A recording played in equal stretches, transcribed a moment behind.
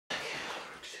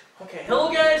Okay,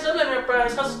 hello guys, I'm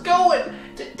AnimeUpRise. How's it going?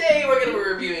 Today we're gonna be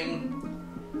reviewing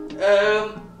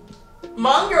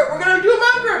manga. We're gonna do a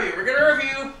manga review. We're gonna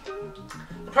review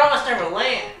The Promised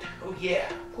Neverland. Oh yeah.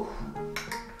 Whew.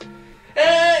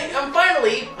 I'm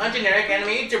finally a generic anime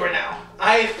YouTuber now.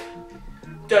 I've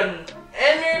done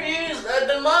anime reviews, I've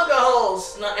done manga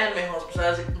hauls, not anime hauls.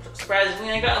 Surprisingly,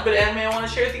 I got a bit of anime I want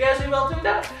to share with you guys. Maybe I'll do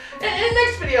that in the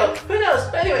next video. Who knows?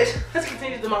 But anyways, let's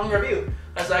continue the manga review.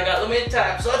 As I got limited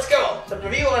time, so let's go! The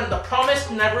review on The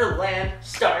Promised Neverland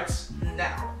starts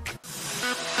now.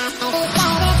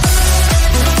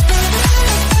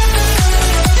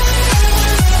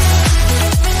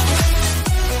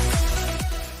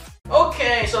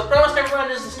 Okay, so The Promised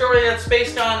Neverland is a story that's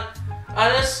based on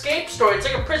an escape story. It's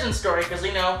like a prison story, because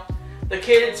you know, the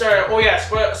kids are, oh yeah,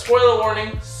 spoiler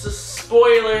warning,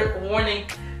 spoiler warning,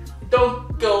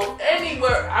 don't go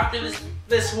anywhere after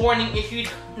this warning if you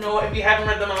haven't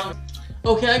read the manga.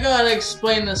 Okay, I gotta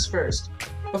explain this first.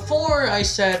 Before I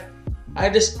said,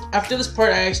 after this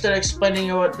part I started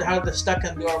explaining about how they're stuck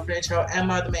in the orphanage, how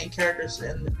Emma, the main characters,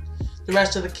 and the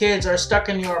rest of the kids are stuck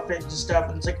in the orphanage and stuff,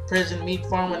 and it's like a prison, meat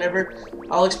farm, whatever.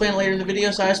 I'll explain it later in the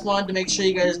video, so I just wanted to make sure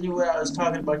you guys knew what I was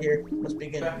talking about here. Let's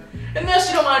begin. Unless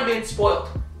you don't mind being spoiled.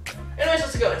 Anyways,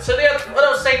 let's go. So what I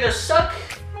was saying, they're stuck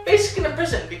basically in a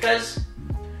prison because,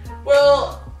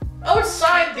 well,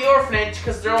 outside the orphanage,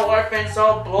 because they're all orphans,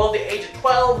 all below the age of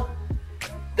 12,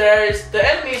 there's the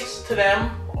enemies to them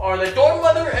are the dorm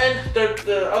mother and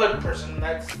the other person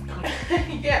that's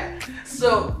yeah.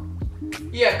 So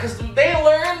yeah, because they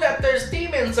learn that there's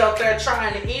demons out there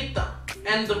trying to eat them,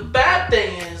 and the bad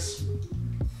thing is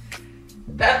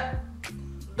that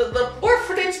the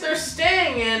orphanage they're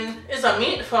staying in is a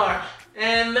meat farm,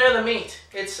 and they're the meat.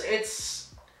 It's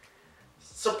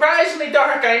surprisingly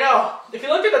dark, I know. If you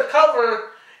look at the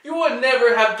cover, you would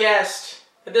never have guessed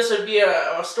that this would be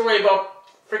a story about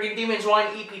freaking demons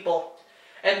wanting to eat people.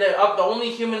 And the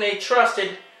only human they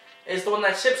trusted is the one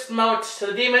that ships them out to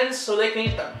the demons so they can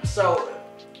eat them.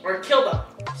 Or kill them.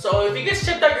 So if you get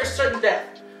shipped out, you're certain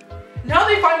death. Now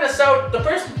they find this out,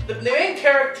 the main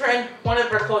character and one of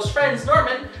her close friends,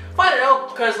 Norman, find it out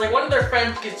because like one of their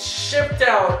friends gets shipped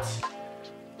out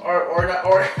or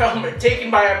taken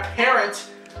by a parent,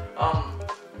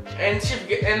 and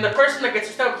the person that gets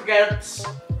shipped out gets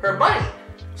her bunny.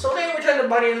 So they return the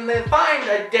bunny and they find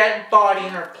a dead body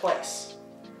in her place.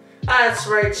 That's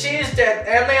right, she's dead,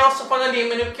 and they also find the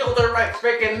demon who killed her right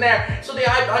freaking there. So they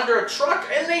hide under a truck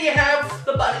and they have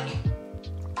the bunny.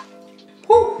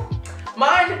 Whew!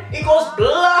 Mind equals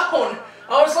blown.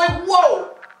 I was like,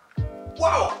 whoa,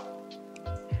 wow.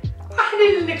 I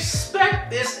didn't expect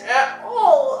this at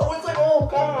all. I was like, oh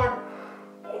god.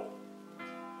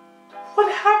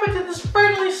 What happened to this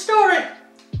friendly story?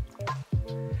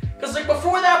 Because like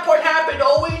before that part happened,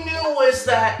 all we knew was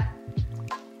that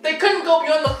they couldn't go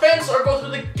beyond the fence or go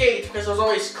through the gate because it was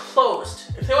always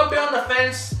closed. If they went beyond the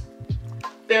fence,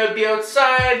 they would be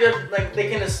outside, they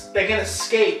can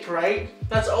escape, right?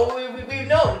 That's all we've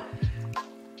known.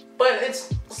 But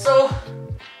it's so,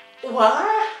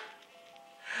 what?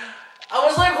 I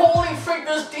was like, holy frick,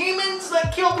 there's demons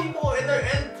that kill people, and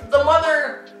the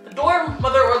mother, the dorm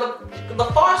mother, or the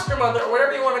foster mother, or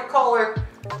whatever you want to call her,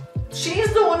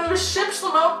 she's the one who ships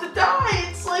them out to die.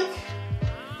 It's like,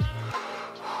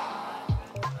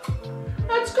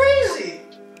 that's crazy.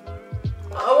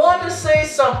 I want to say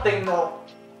something though.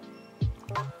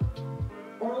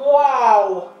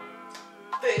 Wow,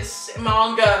 this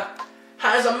manga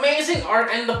has amazing art,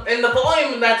 and the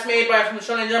volume that's made by from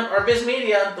Shonen Jump or Viz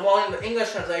Media, the volume, the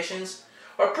English translations,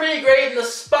 are pretty great, and the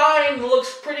spine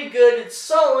looks pretty good. It's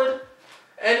solid,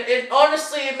 and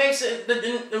honestly, it makes it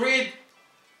the read.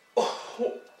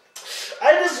 Oh,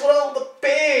 I just love the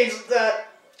page that.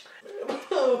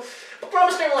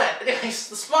 Promised Neverland. Anyways,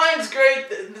 the spine's great.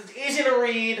 It's easy to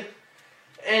read,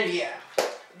 and yeah,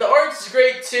 the art's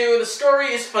great too. The story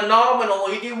is phenomenal.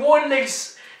 You wouldn't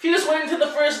if you just went into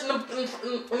the first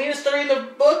when you just started the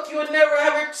book, you would never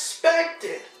have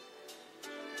expected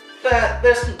that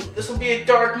this would be a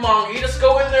dark manga. You just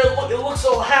go in there, it looks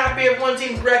so happy. Everyone's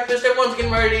eating breakfast. Everyone's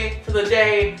getting ready for the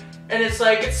day, and it's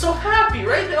like it's so happy,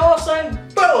 right? Then all of a sudden,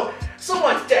 boom,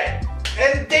 someone's dead,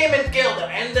 and Damon killed him,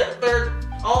 and they're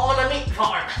all on a meat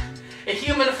farm, a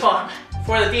human farm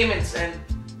for the demons, and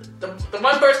the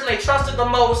one person they trusted the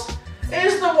most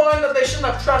is the one that they shouldn't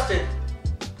have trusted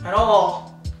at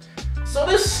all. So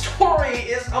this story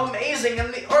is amazing,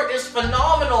 and the art is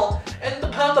phenomenal, and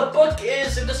how the book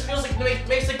is, it just feels like it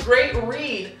makes a great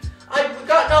read. I've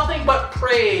got nothing but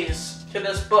praise to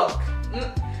this book.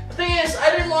 The thing is, I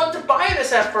didn't want to buy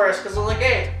this at first, because I was like,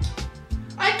 hey,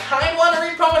 I kind of want to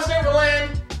read Promised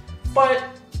Neverland, But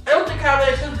I don't think I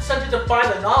had the incentive to buy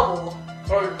the novel,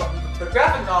 or the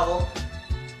graphic novel.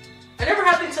 I never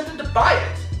had the incentive to buy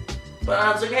it. But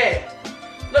I was like, hey,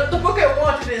 the book I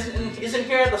wanted is in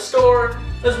here at the store.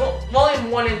 There's volume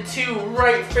 1 and 2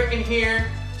 right freaking here.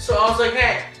 So I was like,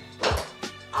 hey,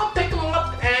 I'll pick them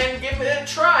up and give it a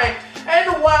try.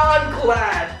 And wow, I'm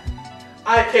glad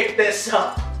I picked this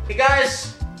up. You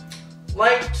guys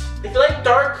if you like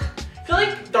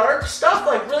dark stuff,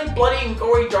 like really bloody and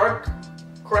gory dark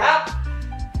crap,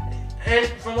 and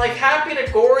from like happy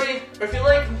to gory, or if you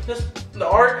like just the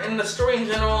art and the story in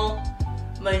general,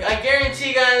 like I guarantee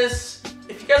you guys,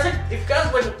 if you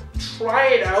guys like try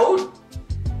it out,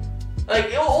 like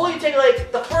it will only take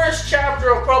like the first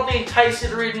chapter will probably entice you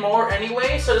to read more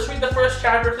anyway. So just read the first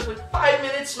chapter. It took like 5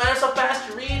 minutes. Matter how fast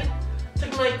you read. It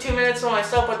took me like 2 minutes on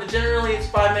myself, but generally it's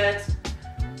 5 minutes.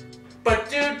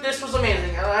 But dude, this was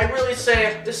amazing, and I really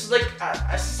say this is like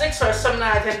a 6 or a 7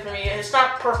 out of 10 for me. It's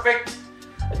not perfect.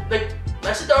 Like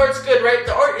I said, the art's good, right?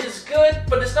 The art is good,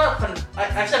 but it's not fun.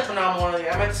 I said phenomenal.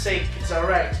 I meant to say it's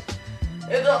alright.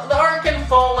 The art can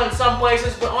fall in some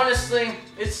places, but honestly,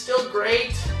 it's still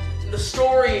great. The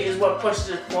story is what pushes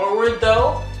it forward,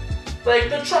 though. Like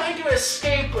they're trying to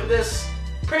escape this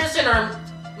prison or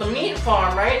the meat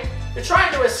farm, right? They're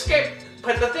trying to escape,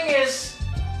 but the thing is,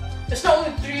 it's not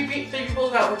only three people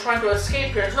that were trying to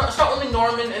escape here. It's not only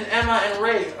Norman and Emma and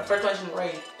Ray. I first mentioned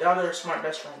Ray, the other smart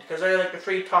best friend, because they're like the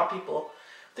 3 top people.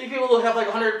 3 people who have like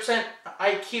 100%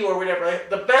 IQ or whatever. Like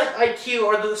the best IQ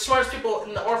or the smartest people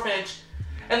in the orphanage,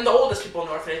 and the oldest people in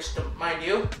the orphanage, mind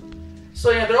you.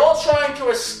 So yeah, they're all trying to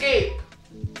escape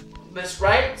this,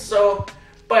 right? So,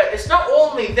 but it's not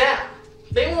only them.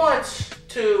 They want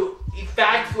to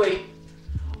evacuate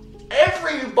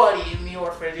everybody in the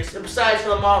orphanage, besides for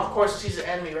the mom, of course, she's an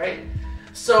enemy, right?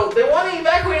 So they want to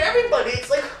evacuate everybody. It's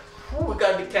like, ooh, we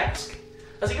got a big task.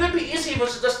 I was like, it would be easy if it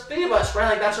was just 3 of us, right?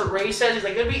 Like that's what Ray says. He's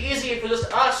like, it'd be easy if it was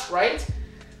just us, right?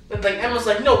 And like Emma's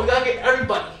like, no, we gotta get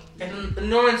everybody. And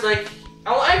Norman's like,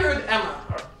 I agree with Emma,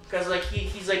 because like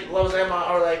he's like loves Emma,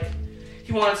 or like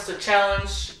he wants to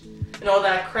challenge and all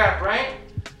that crap, right?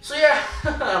 So yeah,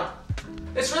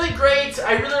 it's really great.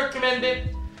 I really recommend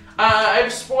it.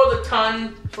 I've spoiled a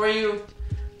ton for you,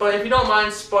 but if you don't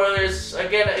mind spoilers,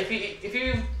 again, if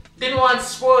you didn't want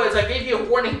spoilers, I gave you a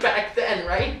warning back then,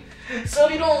 right? So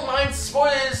if you don't mind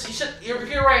spoilers, you're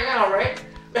here right now, right?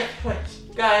 Anyway,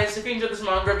 guys, if you enjoyed this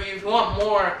manga review, if you want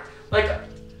more, like,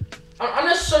 I'm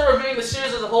just sort of reviewing the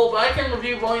series as a whole, but I can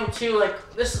review Volume 2,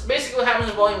 like, this is basically what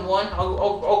happens in Volume 1,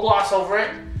 I'll gloss over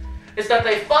it, is that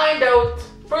they find out,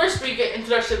 first we get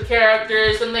introduction to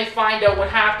characters, then they find out what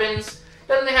happens.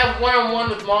 Then they have one-on-one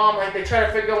with mom, like they try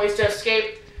to figure out ways to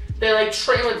escape. They like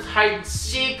train with hide and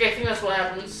seek. I think that's what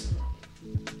happens.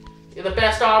 Yeah, the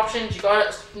best options, you got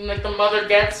it. Like the mother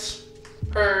gets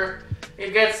her,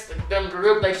 it gets them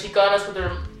group. Like she got us with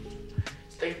her.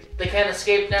 They can't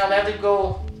escape now. They have to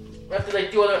go. They have to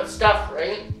like do other stuff,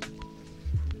 right?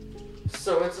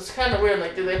 So it's just kind of weird.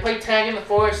 Like they play tag in the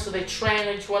forest, so they train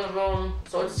each one of them.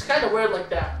 So it's kind of weird like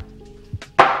that.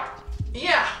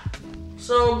 Yeah.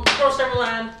 So, Promised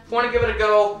Neverland, if you want to give it a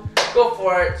go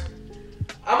for it.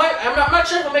 I'm not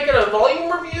sure if I'll make it a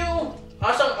volume review.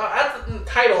 Also, at the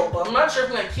title, but I'm not sure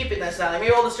if I'm gonna keep it necessarily.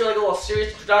 Maybe I'll just do like a little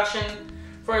serious introduction.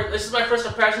 This is my first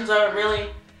impressions of it.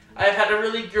 I've had a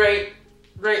really great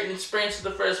experience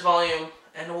with the first volume,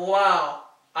 and wow,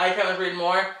 I can't wait to read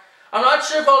more. I'm not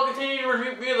sure if I'll continue to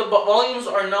review the volumes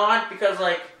or not, because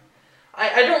like.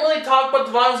 I don't really talk about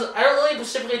the volumes. I don't really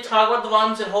specifically talk about the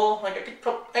volumes in whole. Like I could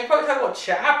probably talk about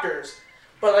chapters,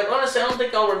 but like honestly, I don't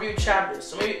think I'll review chapters.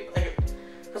 So maybe like,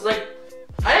 cause like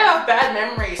I have bad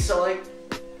memory, so like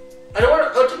I don't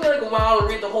want. It took me like a while to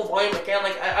read the whole volume again.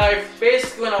 Like I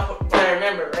basically went off what I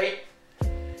remember, right?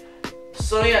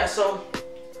 So yeah,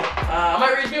 I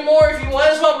might review more. If you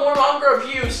guys want more manga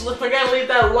reviews, again, leave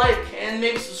that like and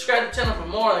maybe subscribe to the channel for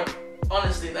more. Like.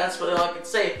 Honestly, that's what all I can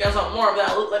say. If you guys want more of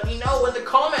that, let me know in the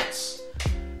comments.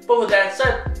 But with that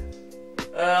said,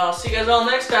 I'll see you guys all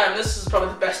next time. This is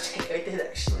probably the best take I did,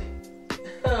 actually.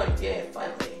 Oh yeah,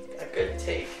 finally, a good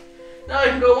take. Now I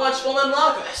can go watch Full Metal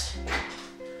Alchemist.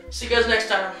 See you guys next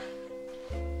time.